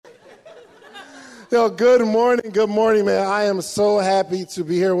Yo, good morning, man. I am so happy to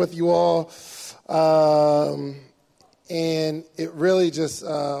be here with you all. And it really just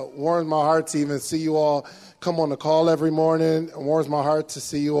warms my heart to even see you all come on the call every morning. It warms my heart to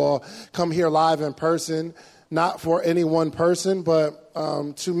see you all come here live in person, not for any one person, but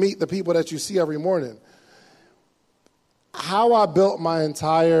to meet the people that you see every morning. How I built my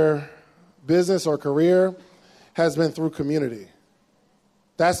entire business or career has been through community.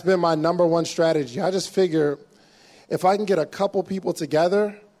 That's been my number one strategy. I just figure if I can get a couple people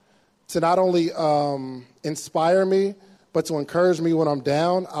together to not only inspire me, but to encourage me when I'm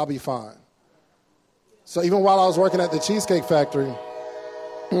down, I'll be fine. So even while I was working at the Cheesecake Factory,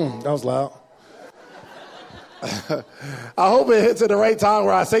 that was loud. I hope it hits at the right time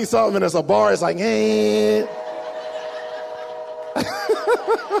where I say something and it's a bar, it's like, hey.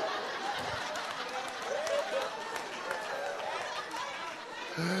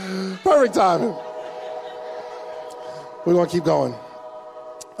 Perfect timing. We're going to keep going.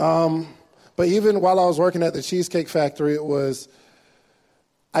 But even while I was working at the Cheesecake Factory,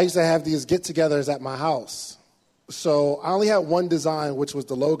 I used to have these get-togethers at my house. So I only had one design, which was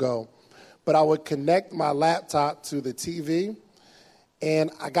the logo, but I would connect my laptop to the TV,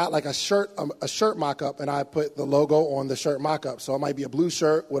 and I got like a shirt mock-up, and I put the logo on the shirt mock-up. So it might be a blue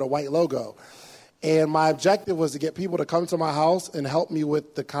shirt with a white logo. And my objective was to get people to come to my house and help me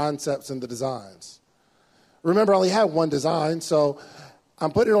with the concepts and the designs. Remember, I only had one design, so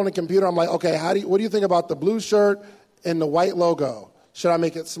I'm putting it on the computer. I'm like, okay, what do you think about the blue shirt and the white logo? Should I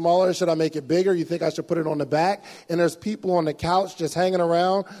make it smaller? Should I make it bigger? You think I should put it on the back? And there's people on the couch just hanging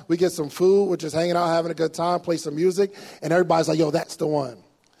around. We get some food. We're just hanging out, having a good time, play some music. And everybody's like, yo, that's the one.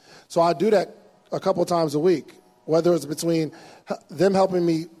 So I do that a couple times a week, whether it's between them helping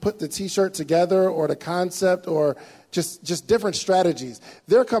me put the T-shirt together or the concept or just different strategies.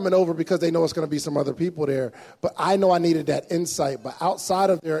 They're coming over because they know it's going to be some other people there, but I know I needed that insight. But outside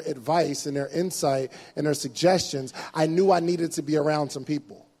of their advice and their insight and their suggestions, I knew I needed to be around some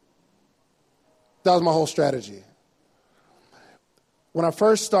people. That was my whole strategy. When I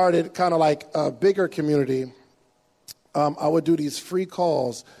first started kind of like a bigger community, I would do these free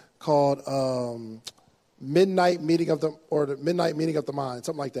calls called the midnight meeting of the mind,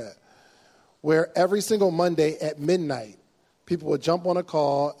 something like that, where every single Monday at midnight, people would jump on a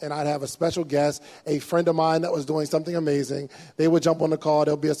call, and I'd have a special guest, a friend of mine that was doing something amazing. They would jump on the call.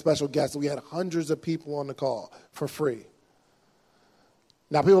 There'll be a special guest. We had hundreds of people on the call for free.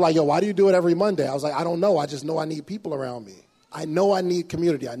 Now, people are like, yo, why do you do it every Monday? I was like, I don't know. I just know I need people around me. I know I need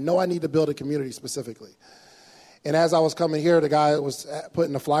community. I know I need to build a community specifically. And as I was coming here, the guy that was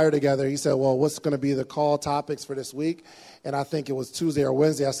putting the flyer together, he said, well, what's going to be the call topics for this week? And I think it was Tuesday or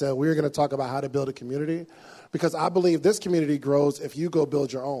Wednesday. I said, we're going to talk about how to build a community, because I believe this community grows if you go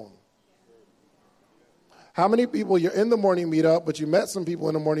build your own. How many people, you're in the morning meetup, but you met some people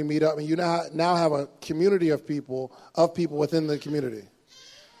in the morning meetup, and you now have a community of people within the community?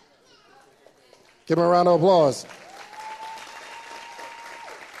 Give them a round of applause.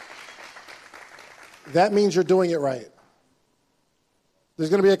 That means you're doing it right. There's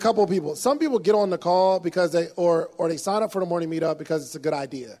going to be a couple of people. Some people get on the call because they sign up for the morning meetup because it's a good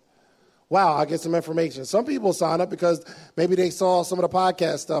idea. Wow, I'll get some information. Some people sign up because maybe they saw some of the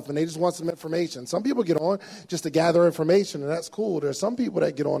podcast stuff and they just want some information. Some people get on just to gather information, and that's cool. There's some people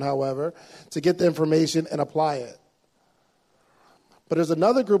that get on, however, to get the information and apply it. But there's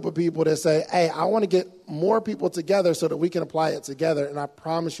another group of people that say, hey, I want to get more people together so that we can apply it together. And I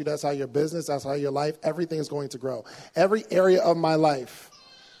promise you that's how your business, that's how your life, everything is going to grow. Every area of my life,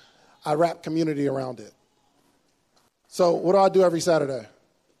 I wrap community around it. So what do I do every Saturday?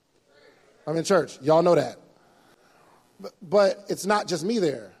 I'm in church. Y'all know that. But it's not just me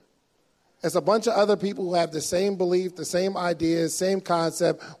there. It's a bunch of other people who have the same belief, the same ideas, same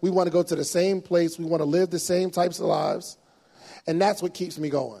concept. We want to go to the same place. We want to live the same types of lives. And that's what keeps me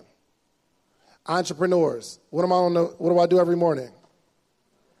going. Entrepreneurs. What do I do every morning?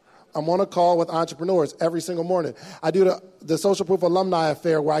 I'm on a call with entrepreneurs every single morning. I do the Social Proof Alumni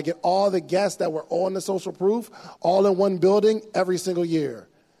Affair, where I get all the guests that were on the Social Proof all in one building every single year.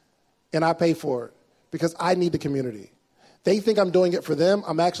 And I pay for it because I need the community. They think I'm doing it for them.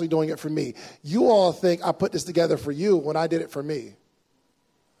 I'm actually doing it for me. You all think I put this together for you when I did it for me.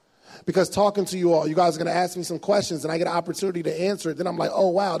 Because talking to you all, you guys are going to ask me some questions, and I get an opportunity to answer it. Then I'm like, oh,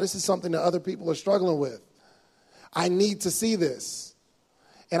 wow, this is something that other people are struggling with. I need to see this.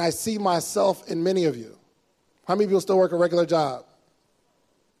 And I see myself in many of you. How many people still work a regular job?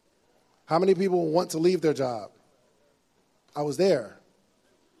 How many people want to leave their job? I was there.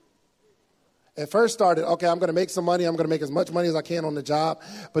 It first started, okay, I'm going to make some money. I'm going to make as much money as I can on the job.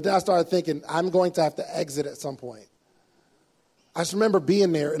 But then I started thinking, I'm going to have to exit at some point. I just remember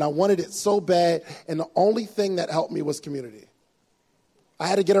being there, and I wanted it so bad, and the only thing that helped me was community. I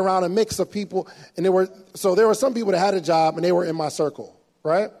had to get around a mix of people, and there were some people that had a job, and they were in my circle,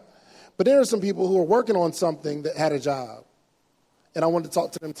 right? But there were some people who were working on something that had a job, and I wanted to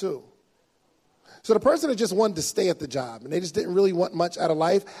talk to them too. So the person that just wanted to stay at the job and they just didn't really want much out of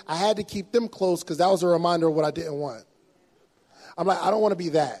life, I had to keep them close because that was a reminder of what I didn't want. I'm like, I don't want to be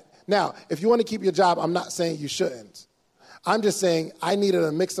that. Now, if you want to keep your job, I'm not saying you shouldn't. I'm just saying I needed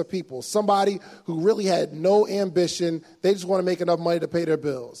a mix of people, somebody who really had no ambition. They just want to make enough money to pay their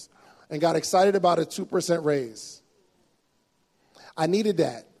bills and got excited about a 2% raise. I needed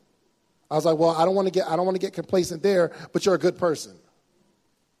that. I was like, well, I don't want to get complacent there, but you're a good person.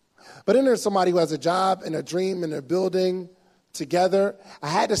 But then there's somebody who has a job and a dream and they're building together. I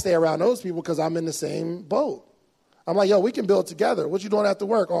had to stay around those people because I'm in the same boat. I'm like, yo, we can build together. What you doing after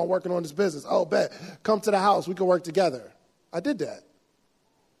work? Oh, I'm working on this business. Oh, bet. Come to the house. We can work together. I did that.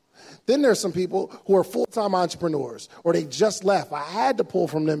 Then there's some people who are full-time entrepreneurs or they just left. I had to pull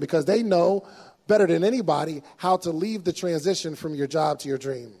from them because they know better than anybody how to leave the transition from your job to your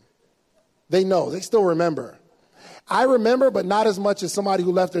dream. They know. They still remember. I remember, but not as much as somebody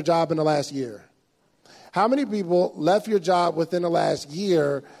who left their job in the last year. How many people left your job within the last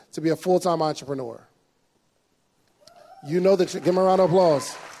year to be a full-time entrepreneur? You know that. Give them a round of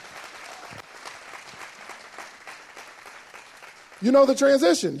applause. You know the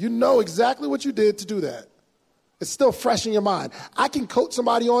transition. You know exactly what you did to do that. It's still fresh in your mind. I can coach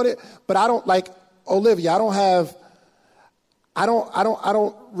somebody on it, but I don't like Olivia. I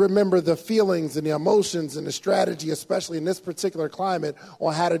don't remember the feelings and the emotions and the strategy, especially in this particular climate,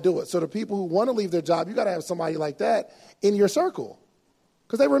 on how to do it. So the people who want to leave their job, you got to have somebody like that in your circle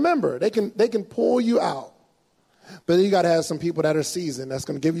because they remember. They can pull you out. But then you got to have some people that are seasoned that's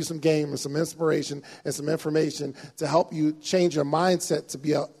going to give you some game and some inspiration and some information to help you change your mindset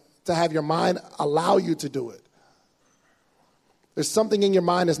to have your mind allow you to do it. There's something in your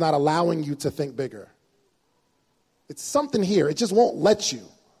mind that's not allowing you to think bigger. It's something here. It just won't let you.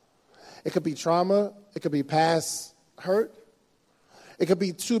 It could be trauma. It could be past hurt. It could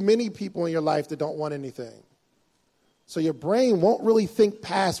be too many people in your life that don't want anything. So your brain won't really think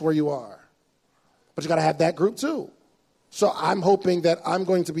past where you are. But you got to have that group too. So I'm hoping that I'm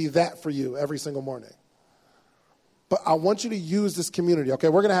going to be that for you every single morning. But I want you to use this community, okay?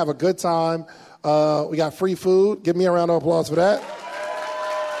 We're going to have a good time. We got free food. Give me a round of applause for that.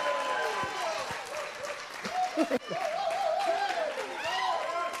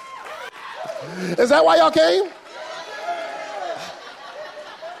 Is that why y'all came?